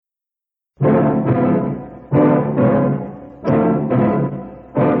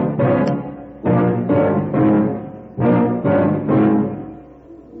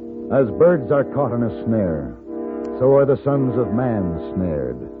As birds are caught in a snare, so are the sons of man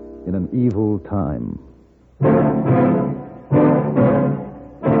snared in an evil time.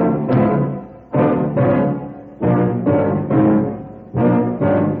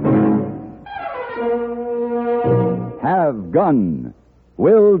 Have Gun,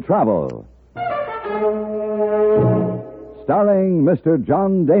 Will Travel. Starring Mr.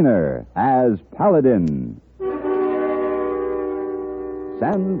 John Daner as Paladin.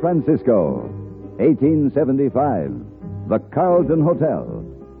 San Francisco, 1875. The Carlton Hotel,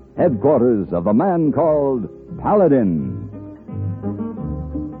 headquarters of a man called Paladin.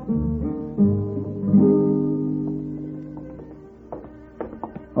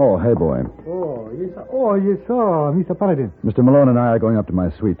 Oh, hey, boy. Yes, sir, Mr. Paladin. Mr. Malone and I are going up to my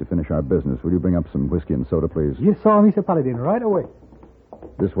suite to finish our business. Will you bring up some whiskey and soda, please? Yes, sir, Mr. Paladin, right away.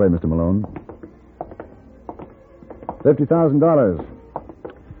 This way, Mr. Malone. $50,000.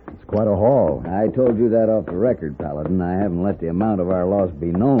 It's quite a haul. I told you that off the record, Paladin. I haven't let the amount of our loss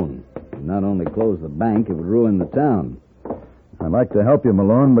be known. It not only close the bank, it would ruin the town. I'd like to help you,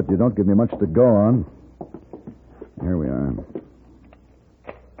 Malone, but you don't give me much to go on. Here we are.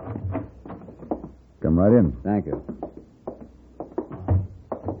 Come right in. Thank you.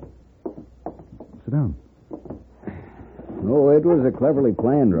 Sit down. Oh, it was a cleverly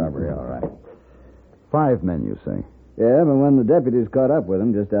planned robbery, all right. 5 men, you say? Yeah, but when the deputies caught up with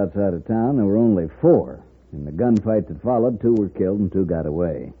him just outside of town, there were only 4. In the gunfight that followed, 2 were killed and 2 got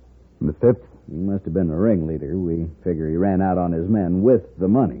away. And the 5th? He must have been the ringleader. We figure he ran out on his men with the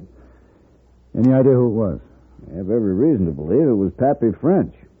money. Any idea who it was? I have every reason to believe it was Pappy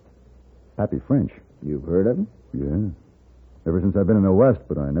French. Pappy French? You've heard of him? Yeah. Ever since I've been in the West,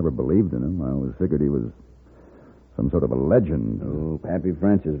 but I never believed in him. I always figured he was some sort of a legend. Oh, Pappy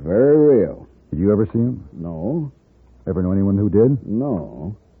French is very real. Did you ever see him? No. Ever know anyone who did?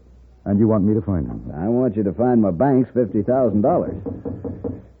 No. And you want me to find him? I want you to find my bank's $50,000.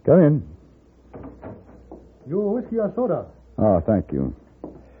 Come in. Your whiskey or soda? Oh, thank you.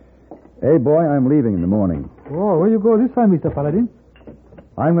 Hey, boy, I'm leaving in the morning. Oh, where you go this time, Mr. Paladin?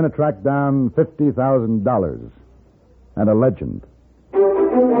 I'm going to track down $50,000 and a legend.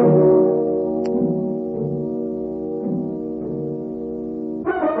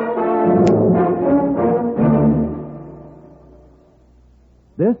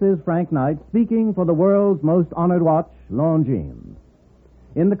 This is Frank Knight speaking for the world's most honored watch, Longines.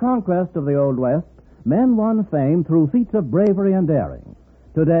 In the conquest of the Old West, men won fame through feats of bravery and daring.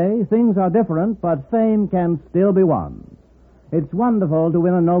 Today, things are different, but fame can still be won. It's wonderful to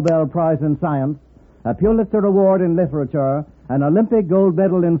win a Nobel Prize in Science, a Pulitzer Award in Literature, an Olympic gold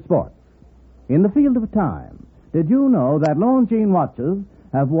medal in sports. In the field of time, did you know that Longines watches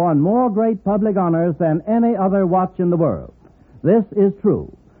have won more great public honors than any other watch in the world? This is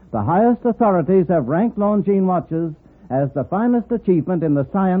true. The highest authorities have ranked Longines watches as the finest achievement in the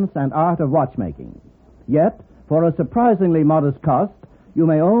science and art of watchmaking. Yet, for a surprisingly modest cost, you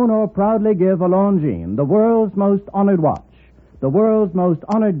may own or proudly give a Longines, the world's most honored watch, the world's most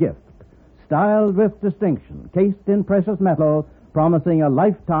honored gift, styled with distinction, cased in precious metal, promising a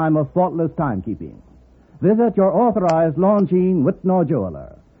lifetime of faultless timekeeping. Visit your authorized Longines Whitnor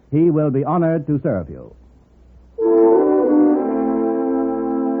jeweler. He will be honored to serve you.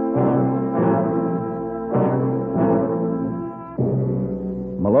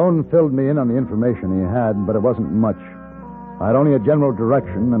 Malone filled me in on the information he had, but it wasn't much. I had only a general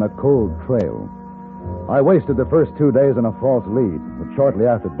direction and a cold trail. I wasted the first 2 days on a false lead, but shortly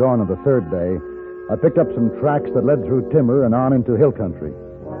after dawn of the 3rd day, I picked up some tracks that led through timber and on into hill country.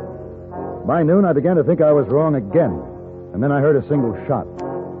 By noon, I began to think I was wrong again, and then I heard a single shot.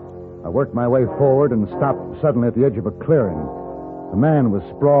 I worked my way forward and stopped suddenly at the edge of a clearing. A man was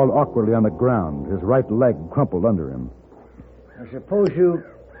sprawled awkwardly on the ground, his right leg crumpled under him. I suppose you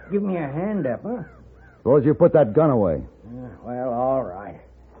give me a hand up, huh? Suppose you put that gun away. Well, all right.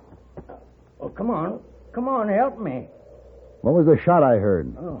 Well, come on, help me. What was the shot I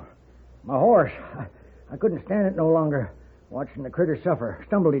heard? Oh, my horse. I couldn't stand it no longer. Watching the critter suffer.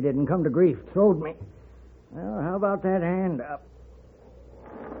 Stumbled he did and come to grief. Throwed me. Well, how about that hand up?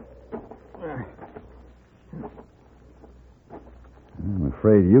 I'm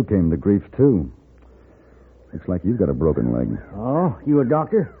afraid you came to grief, too. Looks like you've got a broken leg. Oh, you a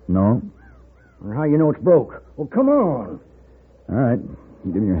doctor? No. Well, how you know it's broke? Well, come on. All right.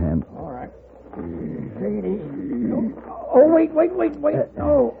 Give me your hand. All right. Take it easy. Oh, wait.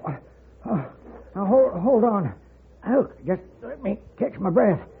 Oh. Now, hold on. Oh, just let me catch my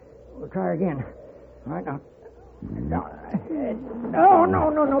breath. We'll try again. All right, now. No.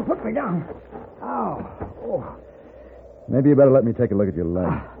 Put me down. Oh. Maybe you better let me take a look at your leg.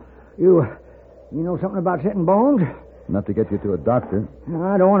 You know something about setting bones? Enough to get you to a doctor. No,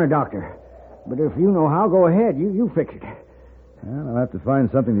 I don't want a doctor. But if you know how, go ahead. You fix it. Well, I'll have to find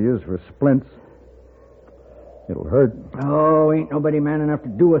something to use for splints. It'll hurt. Oh, ain't nobody man enough to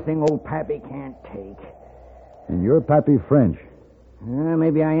do a thing old Pappy can't take. And you're Pappy French.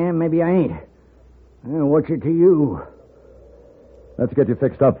 Maybe I am, maybe I ain't. What's it to you? Let's get you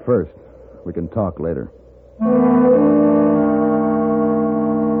fixed up first. We can talk later.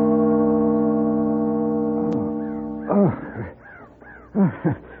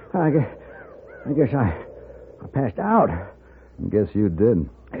 I guess I passed out. I guess you did.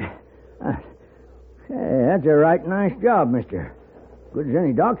 Hey, that's a right nice job, mister. Good as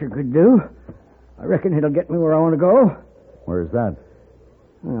any doctor could do. I reckon it'll get me where I want to go. Where's that?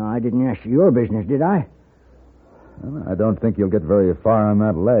 Well, I didn't ask you your business, did I? Well, I don't think you'll get very far on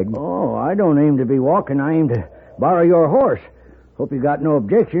that leg. Oh, I don't aim to be walking. I aim to borrow your horse. Hope you got no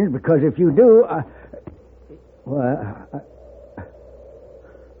objections, because if you do,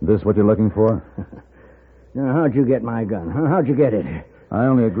 This what you're looking for? Now, how'd you get my gun? How'd you get it? I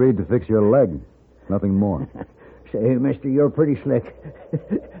only agreed to fix your leg. Nothing more. Say, mister, you're pretty slick.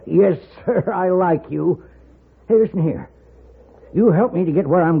 Yes, sir, I like you. Hey, listen here. You help me to get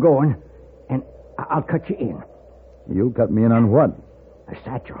where I'm going, and I'll cut you in. You'll cut me in on what? A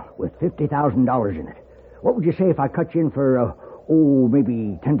satchel with $50,000 in it. What would you say if I cut you in for,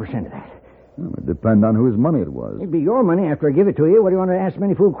 maybe 10% of that? Well, it depends on whose money it was. It'd be your money after I give it to you. What do you want to ask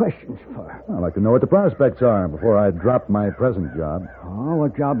many fool questions for? I'd like to know what the prospects are before I drop my present job. Oh,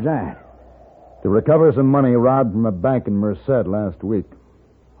 what job's that? To recover some money robbed from a bank in Merced last week.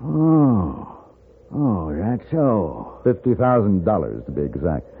 Oh, that's so. $50,000 to be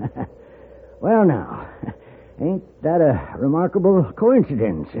exact. Well, now, ain't that a remarkable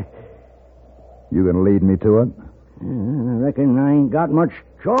coincidence? You gonna lead me to it? I reckon I ain't got much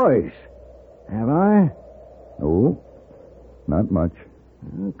choice. Have I? No, not much.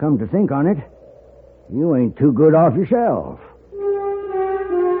 Come to think on it, you ain't too good off yourself.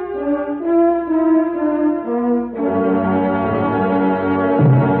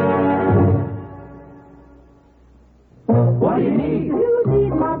 What do you need? You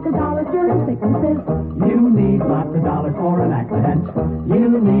need lots of dollars during sicknesses. You need lots of dollars for an accident. You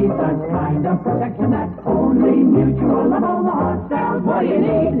need the kind of protection that only Mutual of Omaha sells. What do you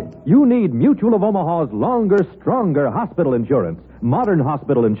need? You need Mutual of Omaha's longer, stronger hospital insurance. Modern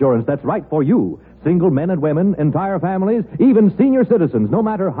hospital insurance that's right for you. Single men and women, entire families, even senior citizens, no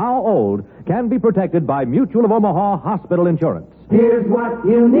matter how old, can be protected by Mutual of Omaha hospital insurance. Here's what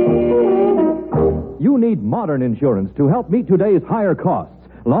you need. You need modern insurance to help meet today's higher costs.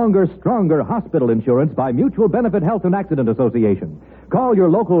 Longer, stronger hospital insurance by Mutual Benefit Health and Accident Association. Call your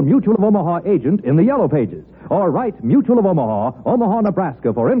local Mutual of Omaha agent in the Yellow Pages or write Mutual of Omaha, Omaha,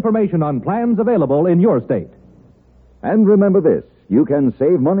 Nebraska for information on plans available in your state. And remember this, you can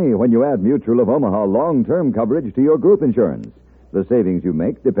save money when you add Mutual of Omaha long-term coverage to your group insurance. The savings you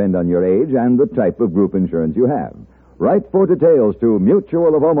make depend on your age and the type of group insurance you have. Write for details to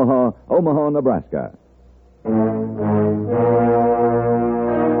Mutual of Omaha, Omaha, Nebraska.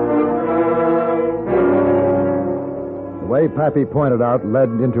 The way Pappy pointed out led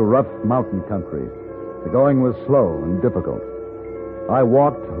into rough mountain country. The going was slow and difficult. I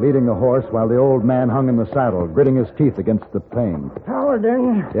walked, leading the horse, while the old man hung in the saddle, gritting his teeth against the pain.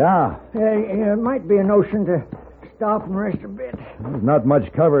 Paladin. Yeah, It might be a notion to stop and rest a bit. there's not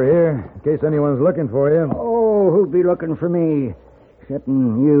much cover here, in case anyone's looking for you. Oh, who'd be looking for me?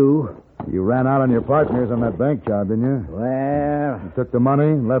 Excepting you. You ran out on your partners on that bank job, didn't you? Well, You took the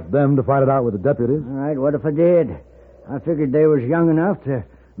money, left them to fight it out with the deputies. all right, what if I did? I figured they was young enough to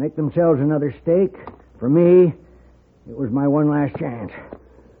make themselves another stake. For me, it was my one last chance.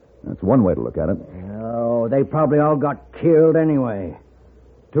 That's one way to look at it. Oh, they probably all got killed anyway.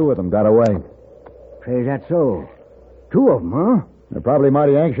 2 of them got away. Say, is that so? 2 of them, huh? They're probably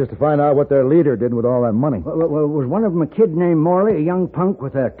mighty anxious to find out what their leader did with all that money. Well, was one of them a kid named Morley, a young punk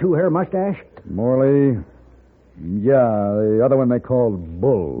with a 2-hair mustache? Morley. Yeah, the other one they called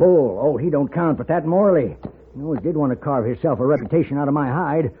Bull. Bull. Oh, he don't count, but that Morley. He always did want to carve himself a reputation out of my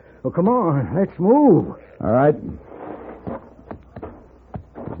hide. Well, come on, let's move. All right.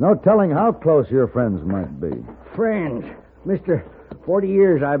 There's no telling how close your friends might be. Friends. Mister, 40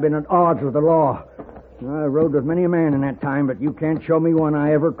 years I've been at odds with the law. I rode with many a man in that time, but you can't show me one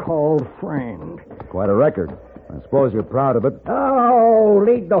I ever called friend. Quite a record. I suppose you're proud of it. Oh,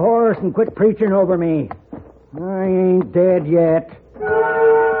 lead the horse and quit preaching over me. I ain't dead yet.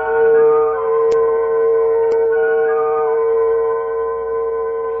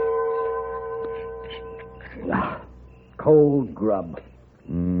 Cold grub.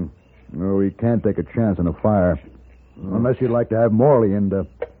 can't take a chance on a fire. Unless you'd like to have Morley in to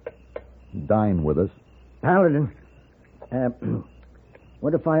dine with us. Paladin,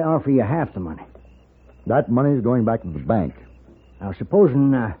 what if I offer you half the money? That money's going back to the bank. Now,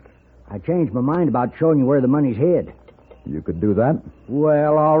 supposing I change my mind about showing you where the money's hid. You could do that?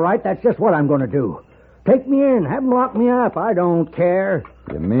 Well, all right, that's just what I'm going to do. Take me in, have them lock me up. I don't care.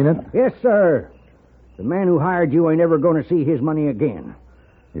 You mean it? Yes, sir. The man who hired you ain't ever going to see his money again.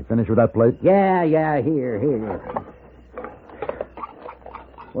 You finished with that plate? Yeah, here.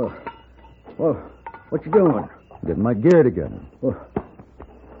 Well, what you doing? Getting my gear together.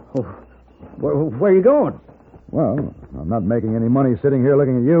 Where you going? Well, I'm not making any money sitting here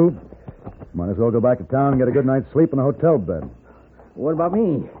looking at you. Might as well go back to town and get a good night's sleep in a hotel bed. What about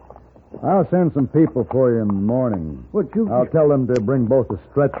me? I'll send some people for you in the morning. I'll tell them to bring both a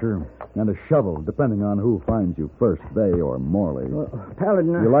stretcher and a shovel, depending on who finds you first, they or Morley.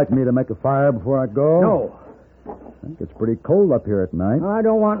 Paladin... You like me to make a fire before I go? No. I think it's pretty cold up here at night. I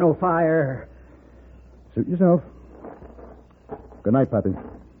don't want no fire. Suit yourself. Good night, Pappy.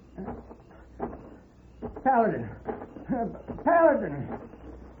 Paladin.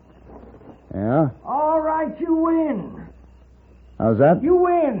 Yeah? All right, you win. How's that? You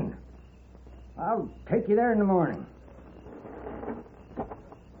win. I'll take you there in the morning.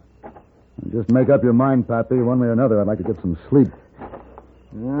 Just make up your mind, Pappy. One way or another, I'd like to get some sleep.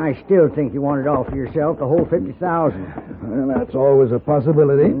 I still think you want it all for yourself, the whole 50,000. Well, that's always a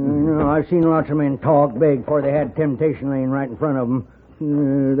possibility. No, I've seen lots of men talk big before they had temptation laying right in front of them.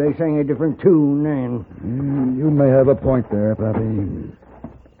 They sang a different tune then. You may have a point there, Pappy.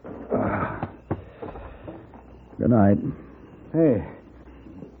 Good night. Hey,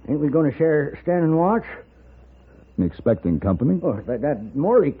 ain't we going to share standing watch? Expecting company? Oh, that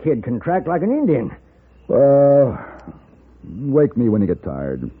Morley kid can track like an Indian. Wake me when you get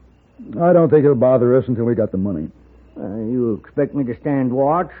tired. I don't think he'll bother us until we got the money. You expect me to stand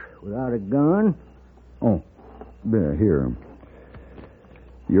watch without a gun? Oh, here.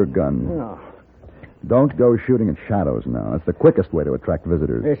 Your gun. Oh. Don't go shooting at shadows now. That's the quickest way to attract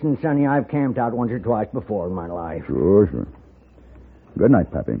visitors. Listen, Sonny, I've camped out once or twice before in my life. Sure. Good night,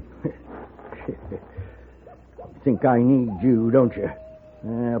 Pappy. Think I need you, don't you?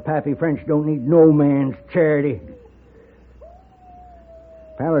 Pappy French don't need no man's charity.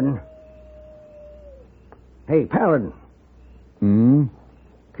 Paladin. Hey, Paladin. Hmm?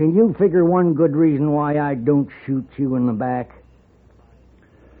 Can you figure one good reason why I don't shoot you in the back?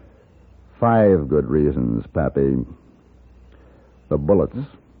 5 good reasons, Pappy. The bullets.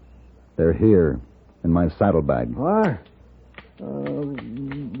 They're here, in my saddlebag. What?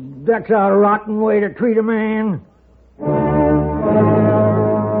 That's a rotten way to treat a man.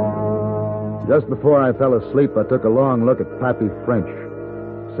 Just before I fell asleep, I took a long look at Pappy French,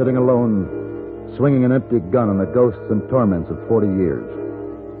 sitting alone, swinging an empty gun on the ghosts and torments of 40 years.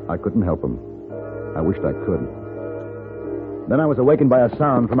 I couldn't help him. I wished I could. Then I was awakened by a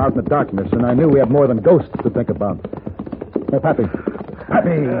sound from out in the darkness, and I knew we had more than ghosts to think about. Hey, Pappy.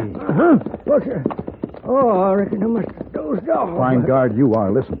 Pappy! What's it? Oh, I reckon I must have dozed off. Fine guard you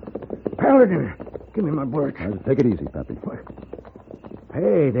are. Listen. Paladin, give me my bullets. Take it easy, Pappy.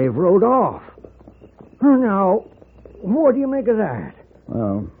 Hey, they've rode off. Now, what do you make of that?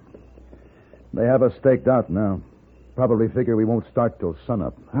 Well, they have us staked out now. Probably figure we won't start till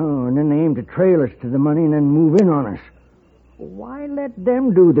sunup. Oh, and then they aim to trail us to the money and then move in on us. Why let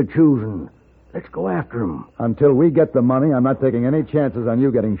them do the choosing? Let's go after them. Until we get the money, I'm not taking any chances on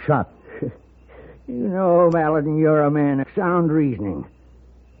you getting shot. You know, Paladin, you're a man of sound reasoning.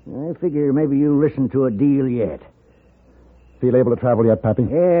 I figure maybe you'll listen to a deal yet. Feel able to travel yet, Pappy?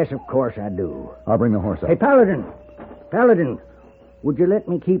 Yes, of course I do. I'll bring the horse up. Hey, Paladin, would you let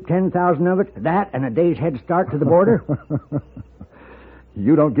me keep 10,000 of it? That and a day's head start to the border?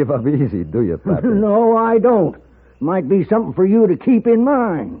 You don't give up easy, do you, Pappy? No, I don't. Might be something for you to keep in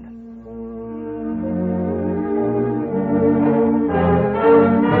mind.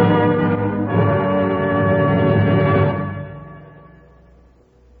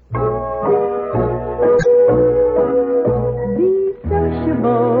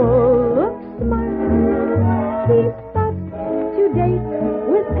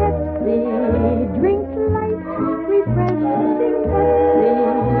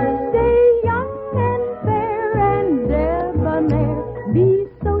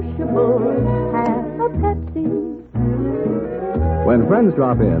 When friends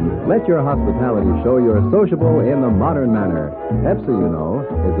drop in, let your hospitality show you're sociable in the modern manner. Pepsi, you know,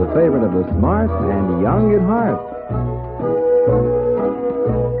 is a favorite of the smart and young at heart.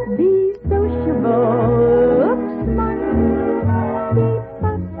 Be sociable, look smart, keep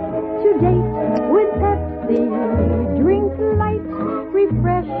up to date.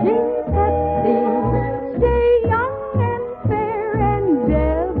 refreshing Pepsi. Stay young and fair and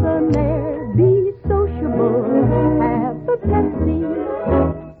debonair. Be sociable. Have a Pepsi.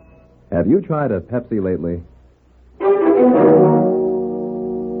 Have you tried a Pepsi lately?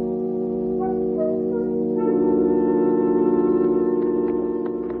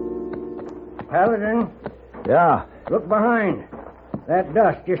 Paladin, Yeah. look behind. That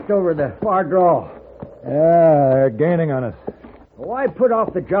dust just over the far draw. Yeah, they're gaining on us. Why put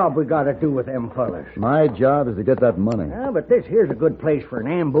off the job we got to do with them fellas? My job is to get that money. Yeah, but this here's a good place for an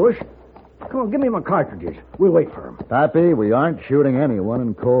ambush. Come on, give me my cartridges. We'll wait for them. Pappy, we aren't shooting anyone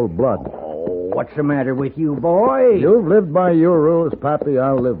in cold blood. Oh, what's the matter with you, boy? You've lived by your rules, Pappy.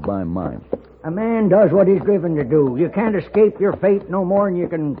 I'll live by mine. A man does what he's driven to do. You can't escape your fate no more than you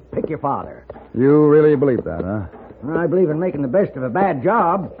can pick your father. You really believe that, huh? I believe in making the best of a bad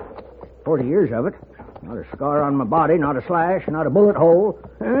job. 40 years of it. Not a scar on my body, not a slash, not a bullet hole.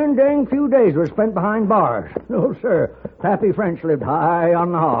 And dang few days were spent behind bars. No, sir. Pappy French lived high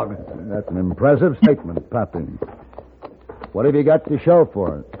on the hog. That's an impressive statement, Pappy. What have you got to show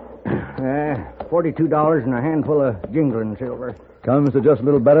for it? $42 and a handful of jingling silver. Comes to just a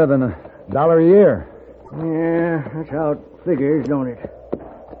little better than $1 a year. Yeah, that's how it figures, don't it?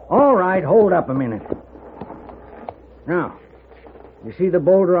 All right, hold up a minute. Now, you see the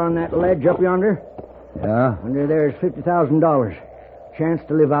boulder on that ledge up yonder? Yeah? Under there's $50,000. Chance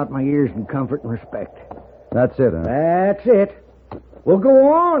to live out my years in comfort and respect. That's it, huh? That's it. Well,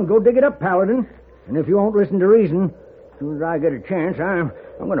 go on. Go dig it up, Paladin. And if you won't listen to reason, as soon as I get a chance, I'm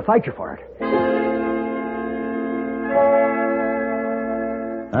going to fight you for it.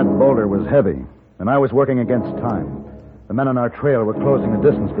 That boulder was heavy, and I was working against time. The men on our trail were closing the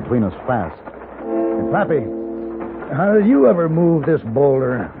distance between us fast. Hey, Pappy, how did you ever move this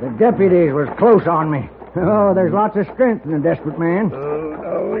boulder? The deputies was close on me. Oh, there's lots of strength in a desperate man.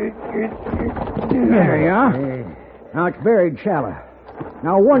 There you are. Now it's buried shallow.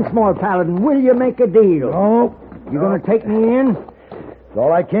 Now once more, Paladin, will you make a deal? Oh, You going to take me in? it's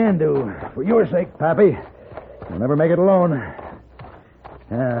all I can do. For your sake, Pappy. I'll never make it alone.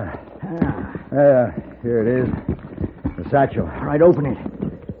 Here it is. The satchel. All right, open it.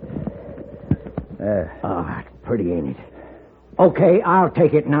 There. Oh, that's pretty, ain't it? Okay, I'll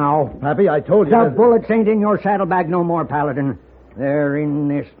take it now. Pappy, I told you. The that- bullets ain't in your saddlebag no more, Paladin. They're in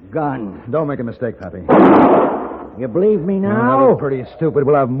this gun. Don't make a mistake, Pappy. You believe me That now? was pretty stupid.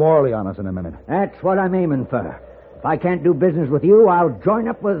 We'll have Morley on us in a minute. That's what I'm aiming for. If I can't do business with you, I'll join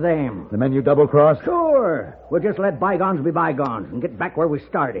up with them. The men you double-crossed? Sure. We'll just let bygones be bygones and get back where we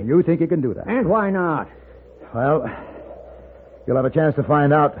started. You think you can do that? And why not? Well, you'll have a chance to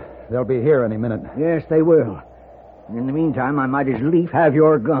find out. They'll be here any minute. Yes, they will. And in the meantime, I might as lief have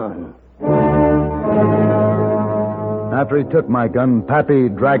your gun. After he took my gun, Pappy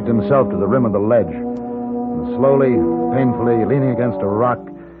dragged himself to the rim of the ledge. And slowly, painfully, leaning against a rock,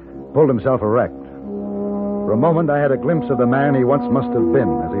 pulled himself erect. For a moment, I had a glimpse of the man he once must have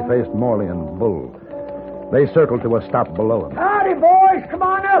been as he faced Morley and Bull. They circled to a stop below him. Howdy, boys. Come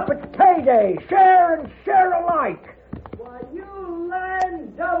on up. It's payday. Share and share alike. Why, you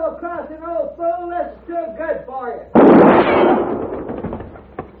lying, double-crossing old fool, that's too good for you.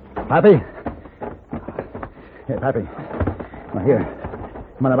 Pappy? Here, Pappy. Now, here.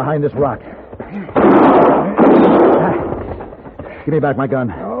 Come on, now, behind this rock. Give me back my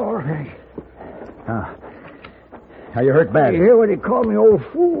gun. All right. Now, you hurt bad. You hear what he called me, old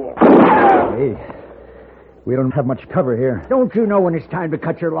fool? Hey, we don't have much cover here. Don't you know when it's time to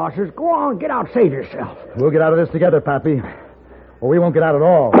cut your losses? Go on, get out, save yourself. We'll get out of this together, Pappy. Or we won't get out at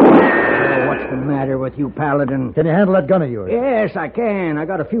all. Oh, what's the matter with you, Paladin? Can you handle that gun of yours? Yes, I can. I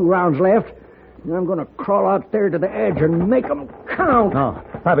got a few rounds left. And I'm going to crawl out there to the edge and make 'em count. No.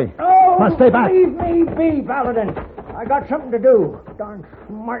 Pappy. Oh, Now, stay back. Leave me be, Paladin. I got something to do. Darn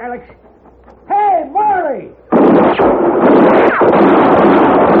smart Alex. Hey, Marley!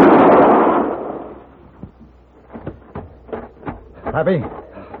 Pappy.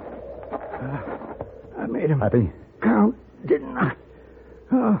 I made him Pappy. count, didn't I?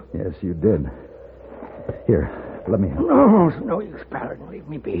 Oh, Yes, you did. Here, let me help. no, it's no use, Paladin. Leave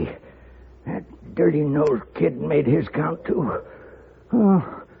me be. That dirty-nosed kid made his count, too.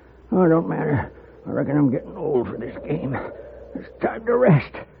 Oh, it don't matter. I reckon I'm getting old for this game. It's time to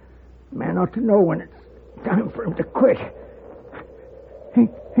rest. Man ought to know when it's time for him to quit.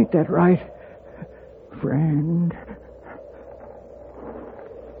 Ain't that right, friend?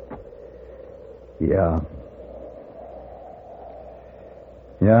 Yeah.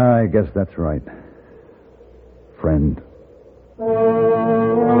 Yeah, I guess that's right. Friend.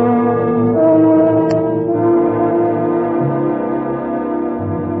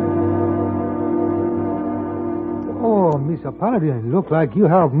 Mr. Paladin, look like you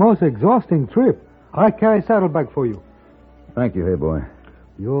have most exhausting trip. I carry saddlebag for you. Thank you, hey boy.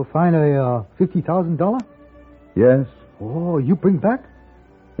 You'll find a $50,000? Yes? Oh, you bring back?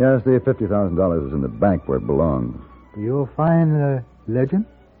 Yes, the $50,000 is in the bank where it belongs. You'll find a legend?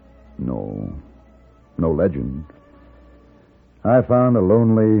 No. No legend. I found a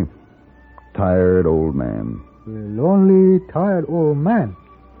lonely, tired old man. A lonely, tired old man.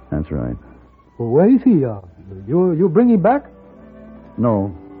 That's right. Well, where is he? You bring him back?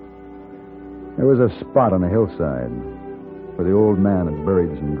 No. There was a spot on the hillside where the old man had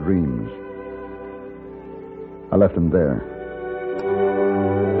buried some dreams. I left him there.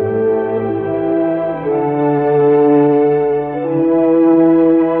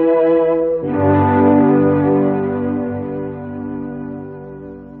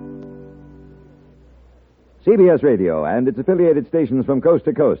 CBS Radio and its affiliated stations from coast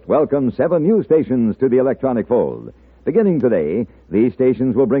to coast welcome 7 new stations to the electronic fold. Beginning today, these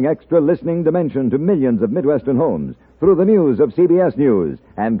stations will bring extra listening dimension to millions of Midwestern homes through the news of CBS News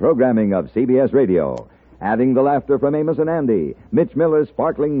and programming of CBS Radio. Adding the laughter from Amos and Andy, Mitch Miller's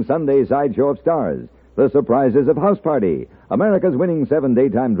sparkling Sunday sideshow of stars, the surprises of House Party, America's winning 7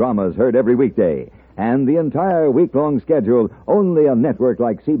 daytime dramas heard every weekday, and the entire week-long schedule only a network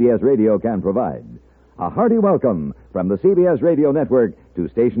like CBS Radio can provide. A hearty welcome from the CBS Radio Network to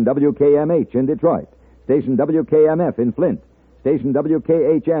station WKMH in Detroit, station WKMF in Flint, station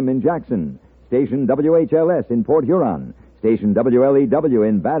WKHM in Jackson, station WHLS in Port Huron, station WLEW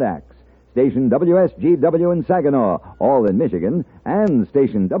in Bad Axe, station WSGW in Saginaw, all in Michigan, and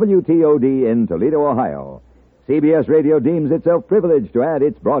station WTOD in Toledo, Ohio. CBS Radio deems itself privileged to add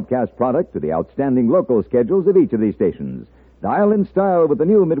its broadcast product to the outstanding local schedules of each of these stations. Dial in style with the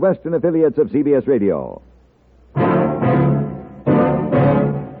new Midwestern affiliates of CBS Radio.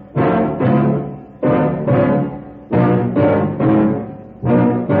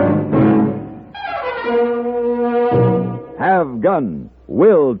 Have Gun,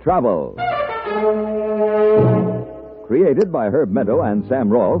 Will Travel. Created by Herb Meadow and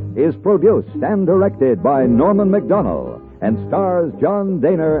Sam Rolfe, is produced and directed by Norman McDonnell and stars John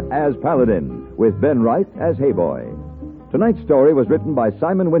Daner as Paladin, with Ben Wright as Hayboy. Tonight's story was written by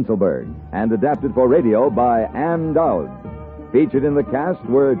Simon Winselberg and adapted for radio by Ann Dowd. Featured in the cast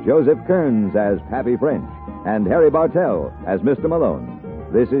were Joseph Kearns as Pappy French and Harry Bartell as Mr. Malone.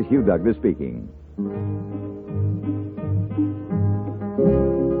 This is Hugh Douglas speaking.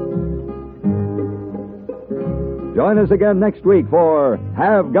 Join us again next week for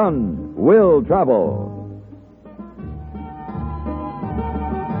Have Gun, Will Travel.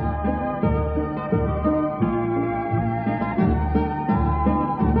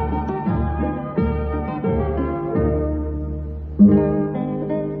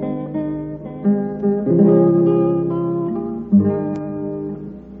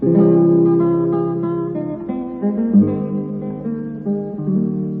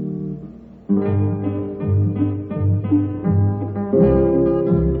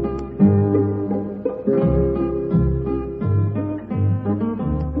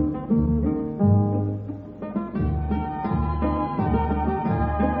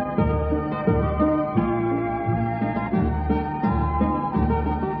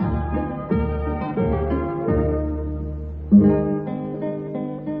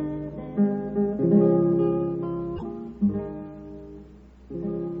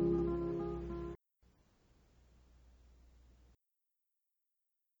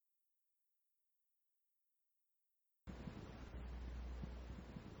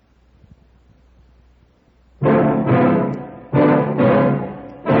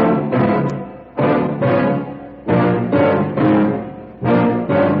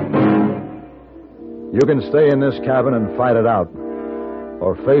 You can stay in this cabin and fight it out,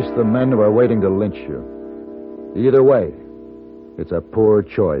 or face the men who are waiting to lynch you. Either way, it's a poor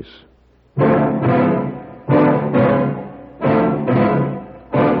choice.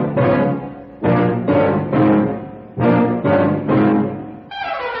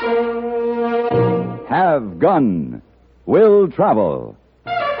 Have Gun, Will Travel.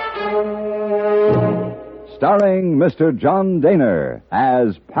 Starring Mr. John Daner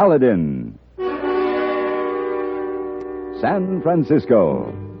as Paladin. San Francisco,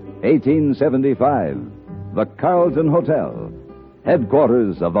 1875. The Carlton Hotel,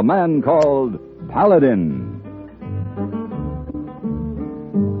 headquarters of the man called Paladin.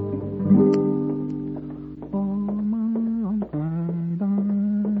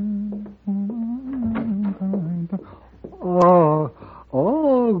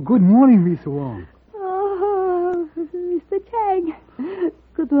 Good morning, Miss Wong. Oh, Mr. Chang.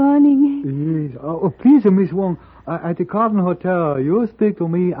 Good morning. Yes. Please, Miss Wong, At the Carlton Hotel, you speak to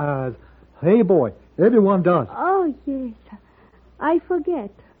me as, hey, boy. Everyone does. Oh, yes. I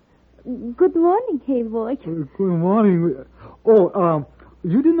forget. Good morning, hey, boy. Good morning. Oh,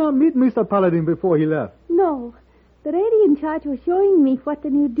 you did not meet Mr. Paladin before he left. No. The lady in charge was showing me what the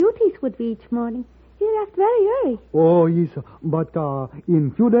new duties would be each morning. He left very early. Oh, yes. But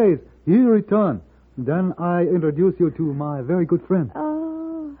in few days, he'll return. Then I introduce you to my very good friend.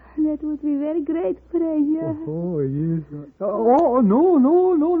 Oh, that would be very great pleasure. Oh, yes. Oh,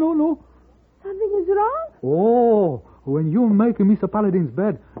 no. Something is wrong? Oh, when you make Mr. Paladin's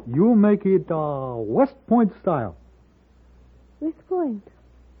bed, you make it West Point style. West Point?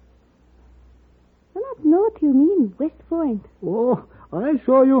 I don't know what you mean, West Point. Oh, I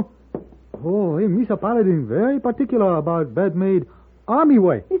show you. Oh, hey, Mr. Paladin very particular about bed made Army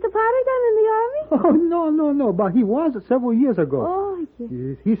way. Mr. Paladin in the army? Oh, no, but he was several years ago. Oh,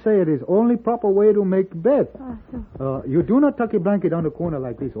 yes. He said it is only proper way to make bed. So. You do not tuck a blanket on the corner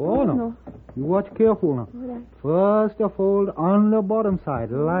like this. Oh, no. You watch careful now. Right. First you fold on the bottom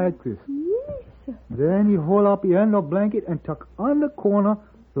side like this. Yes. Then you hold up the end of blanket and tuck on the corner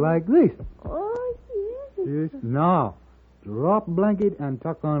like this. Oh, yes. Yes. Now, drop blanket and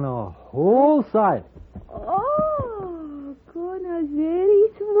tuck on the whole side. Oh, corner's very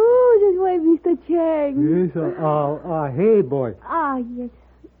smooth this way, Mr. Chang. Yes, hey, boy. Ah, yes.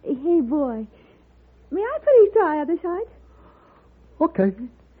 Hey, boy. May I please try other side? Okay.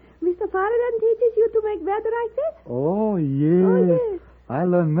 Mr. Paladin teaches you to make bed like this? Oh, yes. Oh, yes. I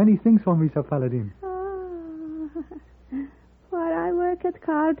learned many things from Mr. Paladin. While I work at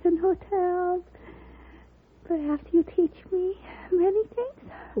Carlton Hotel, perhaps you teach me many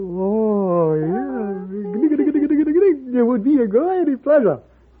things? Oh, yeah. It would be a great pleasure.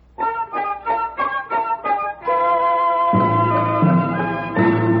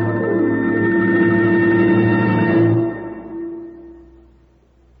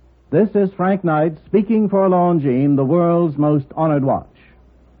 This is Frank Knight speaking for Longines, the world's most honored watch.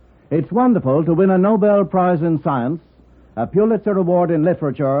 It's wonderful to win a Nobel Prize in Science, a Pulitzer Award in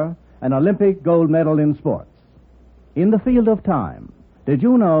Literature, an Olympic gold medal in sports. In the field of time, did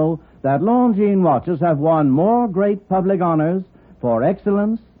you know that Longines watches have won more great public honors for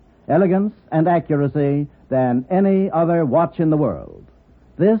excellence, elegance, and accuracy than any other watch in the world?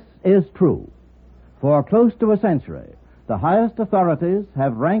 This is true. For close to a century, the highest authorities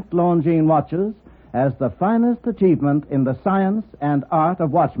have ranked Longines watches as the finest achievement in the science and art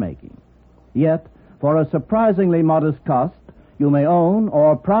of watchmaking. Yet, for a surprisingly modest cost, you may own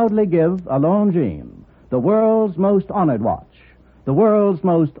or proudly give a Longines, the world's most honored watch, the world's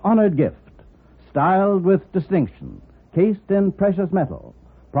most honored gift, styled with distinction, cased in precious metal,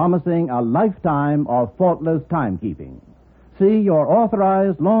 promising a lifetime of faultless timekeeping. See your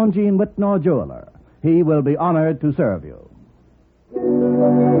authorized Longines Whitnor jeweler. He will be honored to serve you.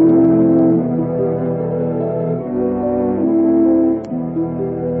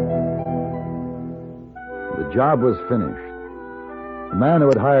 The job was finished. The man who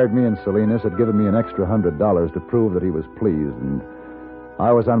had hired me in Salinas had given me an extra $100 to prove that he was pleased, and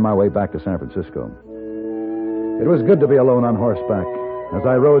I was on my way back to San Francisco. It was good to be alone on horseback. As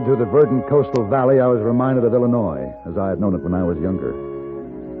I rode through the verdant coastal valley, I was reminded of Illinois, as I had known it when I was younger.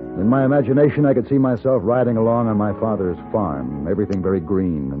 In my imagination, I could see myself riding along on my father's farm, everything very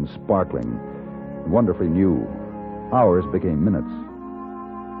green and sparkling, and wonderfully new. Hours became minutes.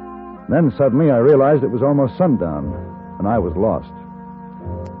 Then suddenly I realized it was almost sundown, and I was lost.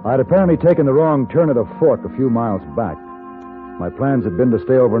 I'd apparently taken the wrong turn at a fork a few miles back. My plans had been to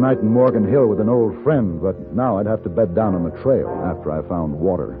stay overnight in Morgan Hill with an old friend, but now I'd have to bed down on the trail after I found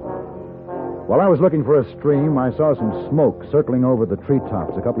water. While I was looking for a stream, I saw some smoke circling over the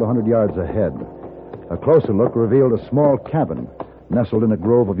treetops a couple of 100 yards ahead. A closer look revealed a small cabin nestled in a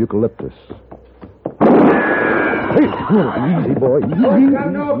grove of eucalyptus. Hey, easy, boy. Don't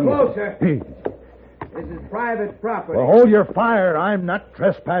come no closer. Hey. This is private property. Well, hold your fire. I'm not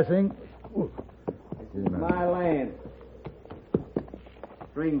trespassing. This is my land.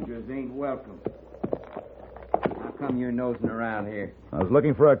 Strangers ain't welcome. How come you're nosing around here? I was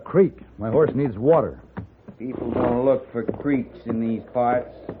looking for a creek. My horse needs water. People don't look for creeks in these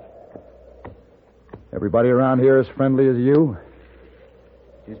parts. Everybody around here as friendly as you?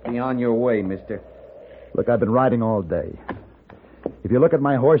 Just be on your way, mister. Look, I've been riding all day. If you look at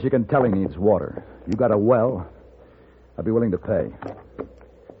my horse, you can tell he needs water. You got a well, I'd be willing to pay.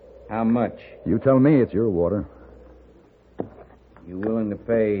 How much? You tell me it's your water. You willing to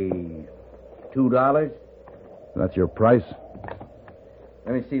pay $2? That's your price?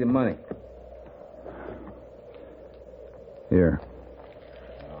 Let me see the money. Here.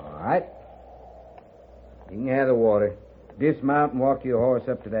 All right. You can have the water. Dismount and walk your horse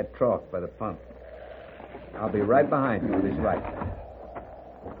up to that trough by the pump. I'll be right behind you with this rifle.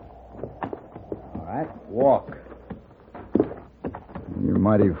 All right, walk. You're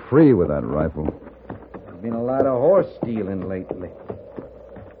mighty free with that rifle. There's been a lot of horse stealing lately.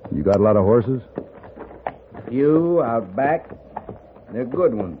 You got a lot of horses? Few out back. They're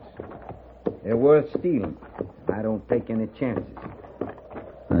good ones. They're worth stealing. I don't take any chances.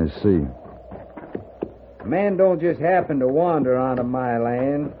 I see. A man don't just happen to wander onto my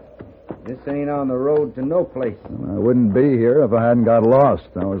land. This ain't on the road to no place. I wouldn't be here if I hadn't got lost.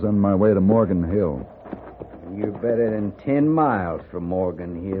 I was on my way to Morgan Hill. You're better than 10 miles from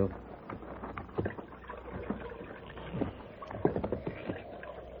Morgan Hill.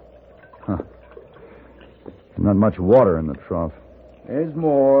 Huh. Not much water in the trough. There's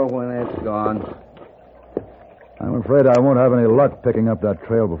more when that's gone. I'm afraid I won't have any luck picking up that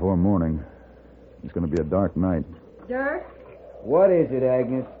trail before morning. It's going to be a dark night. Dirk, What is it,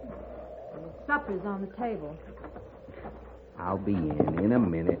 Agnes? supper's on the table. I'll be in a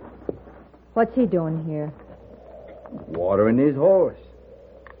minute. What's he doing here? Watering his horse.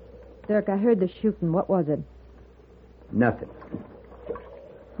 Dirk, I heard the shooting. What was it? Nothing.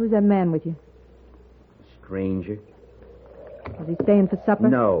 Who's that man with you? Stranger. Is he staying for supper?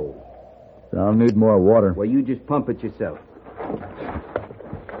 No. I'll need more water. Well, you just pump it yourself.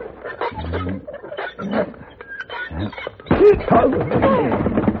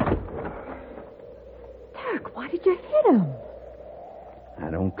 Dirk, why did you hit him? I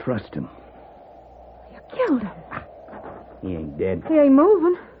don't trust him. You killed him. He ain't dead. He ain't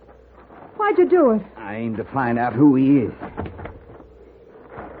moving. Why'd you do it? I aim to find out who he is.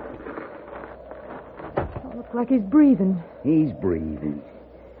 Don't look like he's breathing. He's breathing.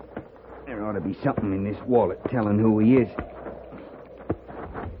 There ought to be something in this wallet telling who he is.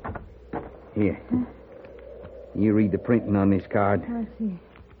 Here. You read the printing on this card. I see.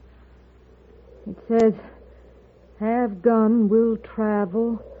 It says, have gun, will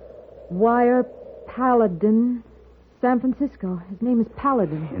travel, wire Paladin, San Francisco. His name is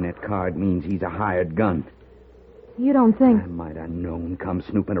Paladin. And that card means he's a hired gun. You don't think... I might have known come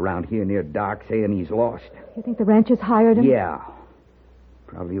snooping around here near dark saying he's lost. You think the ranchers hired him? Yeah.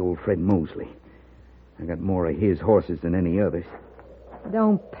 Probably old Fred Mosley. I got more of his horses than any others.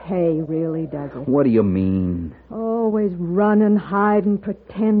 Don't pay, really, does it? What do you mean? Always running, hiding,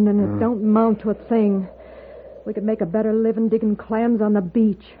 pretending. It don't amount to a thing. We could make a better living digging clams on the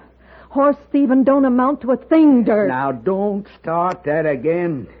beach. Horse thieving don't amount to a thing, Dirk. Now, don't start that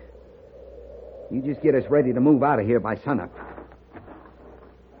again. You just get us ready to move out of here by sunup.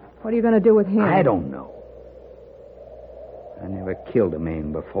 What are you going to do with him? I don't know. I never killed a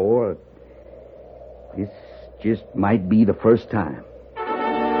man before. This just might be the first time.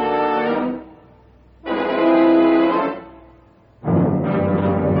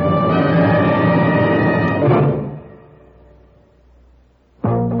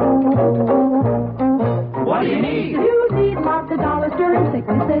 What do you need? You need lots of dollars during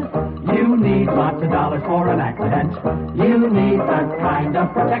sicknesses. You need lots of dollars for an accident. You need the kind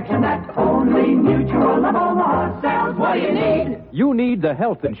of protection that only Mutual of Omaha sells. What do you need? You need the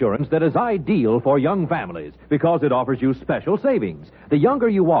health insurance that is ideal for young families because it offers you special savings. The younger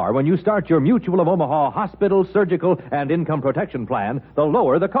you are when you start your Mutual of Omaha hospital, surgical, and income protection plan, the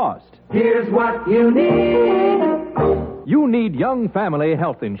lower the cost. Here's what you need. You need young family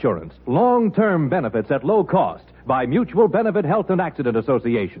health insurance, long-term benefits at low cost by Mutual Benefit Health and Accident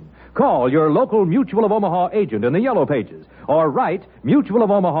Association. Call your local Mutual of Omaha agent in the Yellow Pages or write Mutual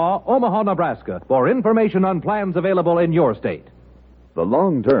of Omaha, Omaha, Nebraska for information on plans available in your state. The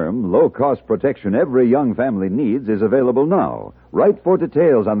long-term, low-cost protection every young family needs is available now. Write for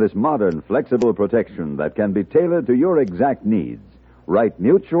details on this modern, flexible protection that can be tailored to your exact needs. Write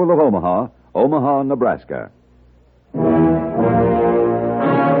Mutual of Omaha, Omaha, Nebraska.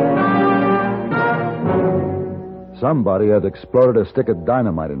 Somebody had exploded a stick of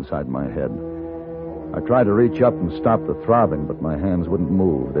dynamite inside my head. I tried to reach up and stop the throbbing, but my hands wouldn't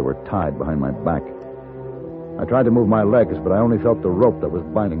move. They were tied behind my back. I tried to move my legs, but I only felt the rope that was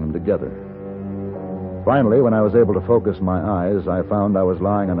binding them together. Finally, when I was able to focus my eyes, I found I was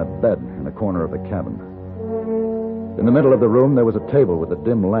lying on a bed in a corner of the cabin. In the middle of the room, there was a table with a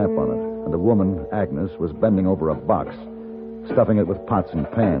dim lamp on it, and the woman, Agnes, was bending over a box, stuffing it with pots and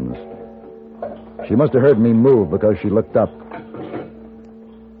pans. She must have heard me move because she looked up.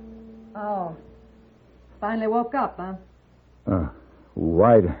 Oh. Finally woke up, huh?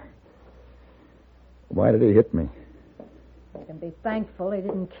 Why did he hit me? You can be thankful he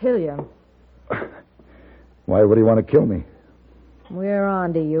didn't kill you. Why would he want to kill me? We're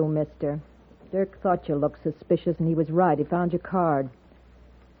on to you, mister. Dirk thought you looked suspicious, and he was right. He found your card.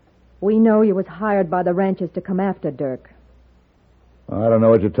 We know you was hired by the ranchers to come after Dirk. I don't know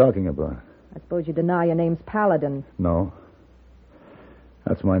what you're talking about. I suppose you deny your name's Paladin. No.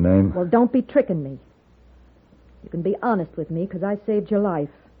 That's my name. Well, don't be tricking me. You can be honest with me, because I saved your life.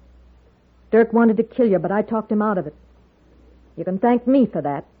 Dirk wanted to kill you, but I talked him out of it. You can thank me for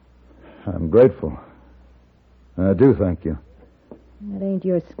that. I'm grateful. I do thank you. It ain't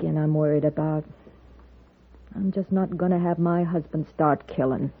your skin I'm worried about. I'm just not going to have my husband start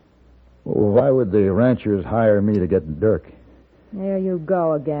killing. Well, why would the ranchers hire me to get Dirk? There you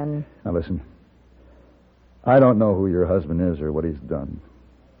go again. Now, listen. I don't know who your husband is or what he's done.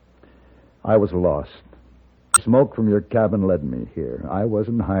 I was lost. Smoke from your cabin led me here. I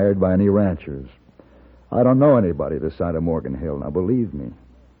wasn't hired by any ranchers. I don't know anybody this side of Morgan Hill. Now, believe me.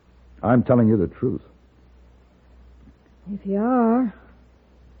 I'm telling you the truth. If you are,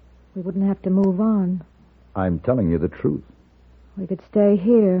 we wouldn't have to move on. I'm telling you the truth. We could stay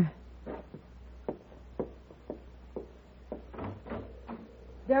here.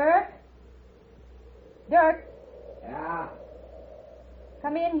 Dirk? Dirk? Yeah?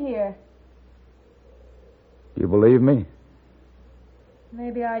 Come in here. You believe me?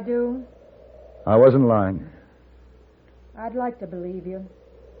 Maybe I do. I wasn't lying. I'd like to believe you.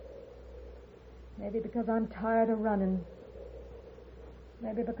 Maybe because I'm tired of running.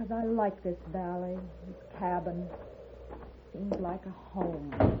 Maybe because I like this valley, this cabin. Seems like a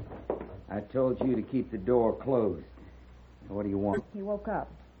home. I told you to keep the door closed. What do you want? He woke up.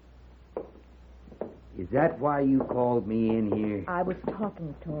 Is that why you called me in here? I was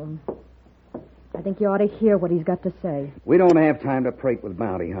talking to him. I think you ought to hear what he's got to say. We don't have time to prate with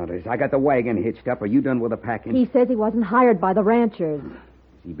bounty hunters. I got the wagon hitched up. Are you done with the packing? He says he wasn't hired by the ranchers. Has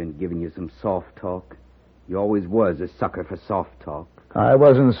he been giving you some soft talk? You always was a sucker for soft talk. I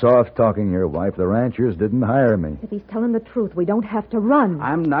wasn't soft-talking your wife. The ranchers didn't hire me. If he's telling the truth, we don't have to run.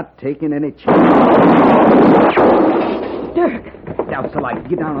 I'm not taking any chances. Dirk! Douse the light.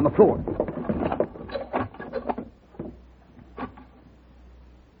 Get down on the floor.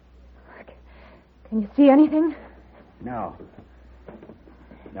 Can you see anything? No.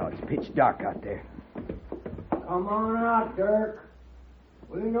 No, it's pitch dark out there. Come on out, Dirk.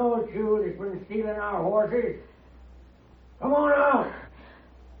 We know it's you that's been stealing our horses. Come on out.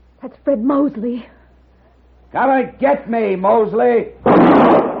 That's Fred Mosley. Come and get me, Mosley.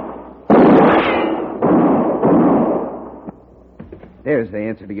 There's the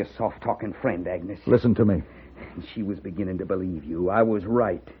answer to your soft-talking friend, Agnes. Listen to me. She was beginning to believe you. I was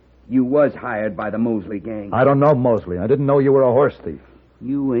right. You was hired by the Mosley gang. I don't know Mosley. I didn't know you were a horse thief.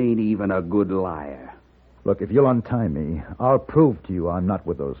 You ain't even a good liar. Look, if you'll untie me, I'll prove to you I'm not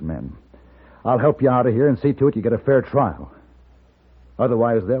with those men. I'll help you out of here and see to it you get a fair trial.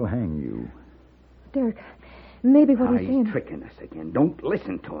 Otherwise, they'll hang you. Dirk, maybe what he's He's saying... tricking us again. Don't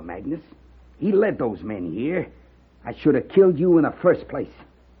listen to him, Agnes. He led those men here. I should have killed you in the first place.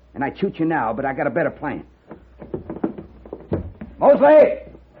 And I'd shoot you now, but I got a better plan. Mosley!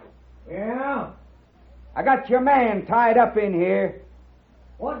 Yeah? I got your man tied up in here.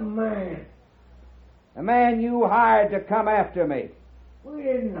 What man? The man you hired to come after me. We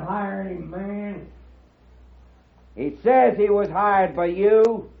didn't hire any man. He says he was hired by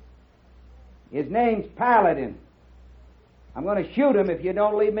you. His name's Paladin. I'm going to shoot him if you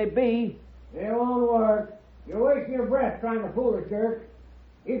don't leave me be. It won't work. You're wasting your breath trying to fool us, Dirk.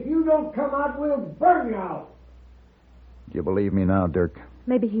 If you don't come out, we'll burn you out. Do you believe me now, Dirk?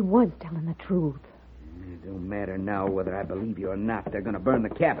 Maybe he was telling the truth. It don't matter now whether I believe you or not. They're going to burn the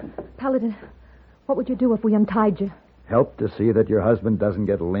cabin. Paladin, what would you do if we untied you? Help to see that your husband doesn't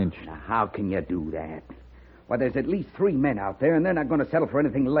get lynched. Now, how can you do that? Why, there's at least 3 men out there, and they're not going to settle for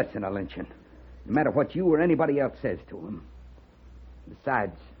anything less than a lynching. No matter what you or anybody else says to them.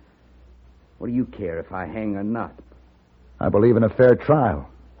 Besides, what do you care if I hang or not? I believe in a fair trial.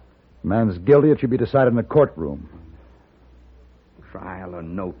 A man's guilty, it should be decided in a courtroom. Trial or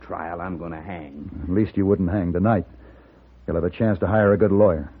no trial, I'm going to hang. At least you wouldn't hang tonight. You'll have a chance to hire a good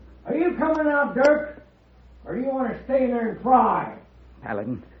lawyer. Are you coming out, Dirk? Or do you want to stay there and try?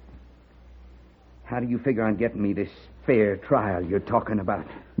 Paladin, how do you figure on getting me this fair trial you're talking about?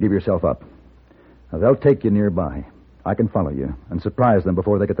 Give yourself up. Now, they'll take you nearby. I can follow you and surprise them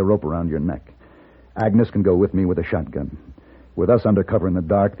before they get the rope around your neck. Agnes can go with me with a shotgun. With us under cover in the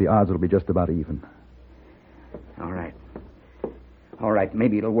dark, the odds will be just about even. All right. All right,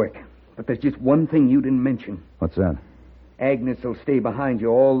 maybe it'll work. But there's just one thing you didn't mention. What's that? Agnes will stay behind you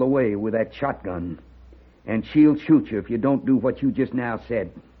all the way with that shotgun. And she'll shoot you if you don't do what you just now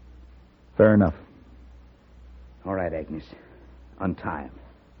said. Fair enough. All right, Agnes. Untie him.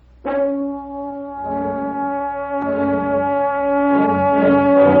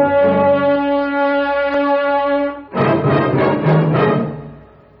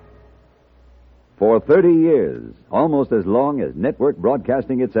 For 30 years, almost as long as network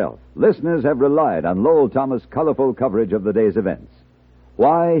broadcasting itself, listeners have relied on Lowell Thomas' colorful coverage of the day's events.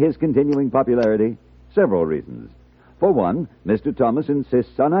 Why his continuing popularity? Several reasons. For one, Mr. Thomas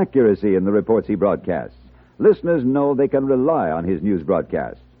insists on accuracy in the reports he broadcasts. Listeners know they can rely on his news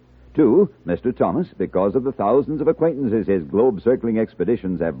broadcasts. Two, Mr. Thomas, because of the thousands of acquaintances his globe-circling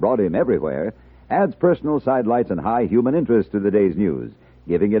expeditions have brought him everywhere, adds personal sidelights and high human interest to the day's news,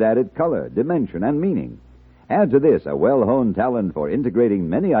 giving it added color, dimension, and meaning. Add to this a well-honed talent for integrating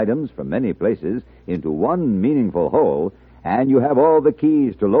many items from many places into one meaningful whole, and you have all the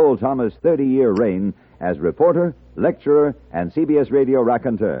keys to Lowell Thomas' 30-year reign as reporter, lecturer, and CBS radio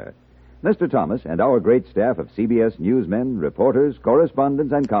raconteur. Mr. Thomas and our great staff of CBS newsmen, reporters,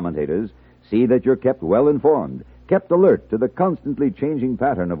 correspondents, and commentators see that you're kept well informed, kept alert to the constantly changing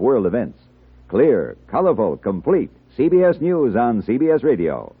pattern of world events. Clear, colorful, complete CBS News on CBS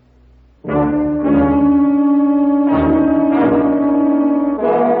Radio.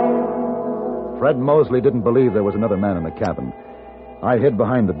 Fred Mosley didn't believe there was another man in the cabin. I hid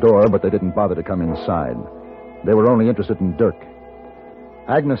behind the door, but they didn't bother to come inside. They were only interested in Dirk.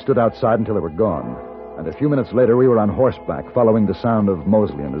 Agnes stood outside until they were gone, and a few minutes later we were on horseback, following the sound of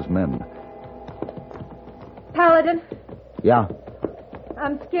Mosley and his men. Paladin, Yeah?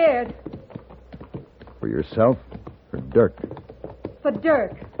 I'm scared. For yourself or Dirk? For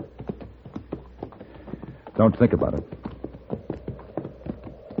Dirk. Don't think about it.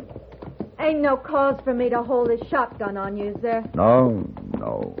 Ain't no cause for me to hold this shotgun on you, is there? No,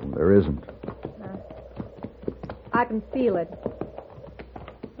 there isn't. I can feel it.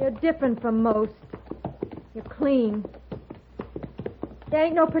 You're different from most. You're clean. There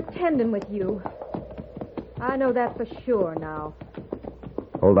ain't no pretending with you. I know that for sure now.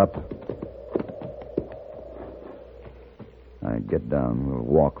 Hold up. I get down. We'll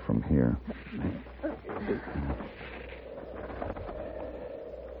walk from here.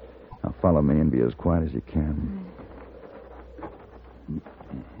 Now follow me and be as quiet as you can.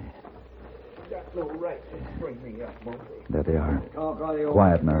 Got no right to string me up, Mosley. There they are. Talk all the old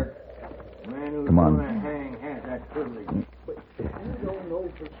Quiet now. Man who's Come on. gonna hang has that privilege. But you don't know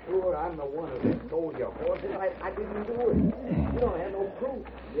for sure I'm the one who stole your horses. I didn't do it. You don't have no proof.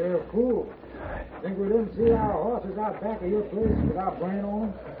 You're a fool. Think we didn't see our horses out back of your place without brand on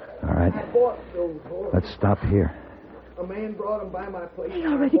them? All right. I bought those horses. Let's stop here. A man brought them by my place. He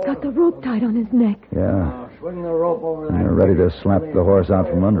already got the rope tied on his neck. Yeah. Swing the rope over that. They're ready to slap the horse out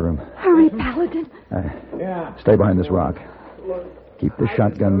from under him. Hurry, Paladin. Yeah. Stay behind this rock. Keep the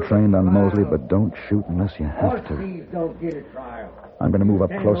shotgun trained on Mosley, but don't shoot unless you have Horse to. thieves don't get a trial. I'm going to move up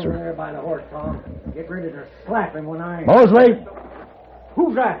Stand over closer. there by the horse, Tom. Get ready to slap him when I... Mosley!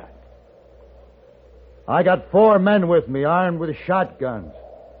 Who's that? I got 4 men with me, armed with shotguns.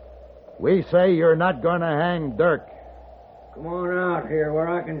 We say you're not going to hang Dirk. Come on out here where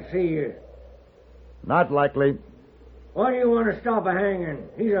I can see you. Not likely. Why do you want to stop a hanging?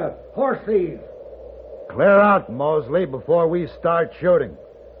 He's a horse thief. Clear out, Mosley, before we start shooting.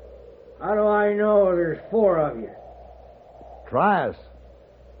 How do I know there's 4 of you? Try us.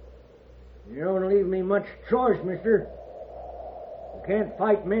 You don't leave me much choice, mister. We can't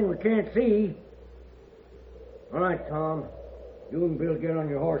fight men we can't see. All right, Tom. You and Bill get on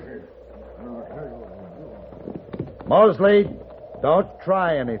your horses. Mosley, don't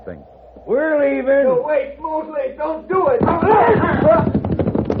try anything. We're leaving. No, wait, Mosley, don't do it.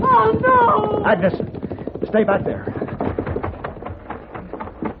 Oh, no! Agnes, stay back there.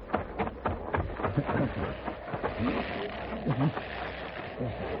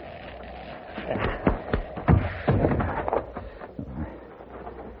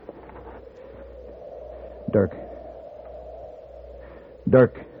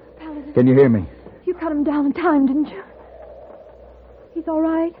 Dirk, Paladin. can you hear me? You cut him down in time, didn't you? He's all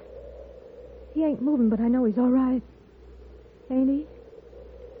right. He ain't moving, but I know he's all right. Ain't he?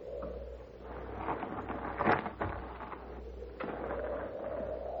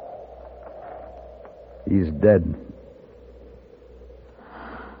 He's dead.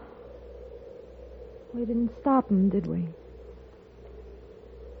 We didn't stop him, did we?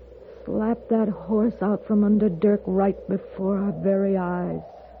 Slapped that horse out from under Dirk right before our very eyes.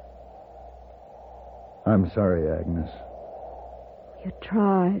 I'm sorry, Agnes. You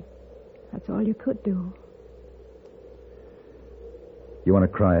tried. That's all you could do. You want to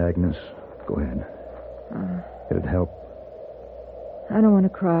cry, Agnes? Go ahead. It'd help. I don't want to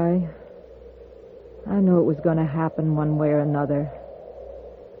cry. I knew it was going to happen one way or another.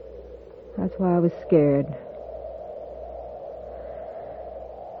 That's why I was scared.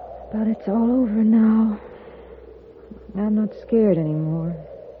 But it's all over now. I'm not scared anymore.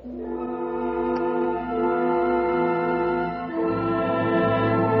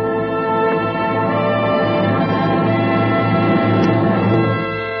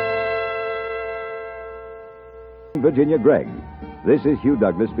 Virginia Gregg. This is Hugh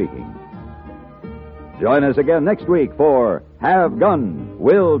Douglas speaking. Join us again next week for Have Gun,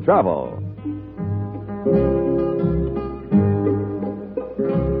 Will Travel.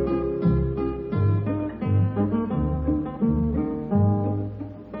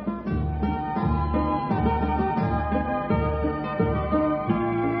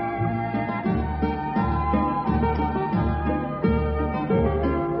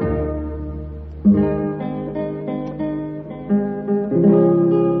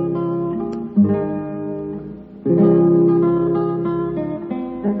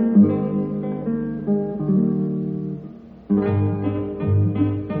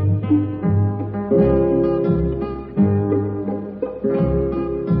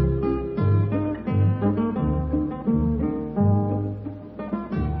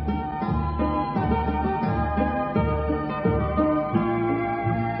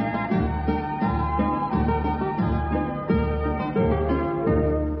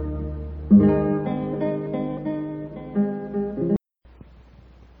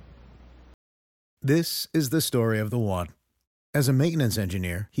 This is the story of the one. As a maintenance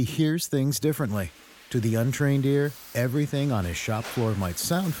engineer, he hears things differently. To the untrained ear, everything on his shop floor might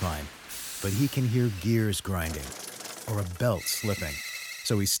sound fine, but he can hear gears grinding or a belt slipping.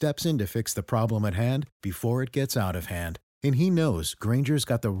 So he steps in to fix the problem at hand before it gets out of hand. And he knows Grainger's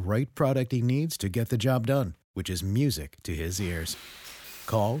got the right product he needs to get the job done, which is music to his ears.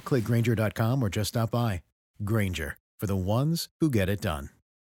 Call, click Grainger.com, or just stop by. Grainger, for the ones who get it done.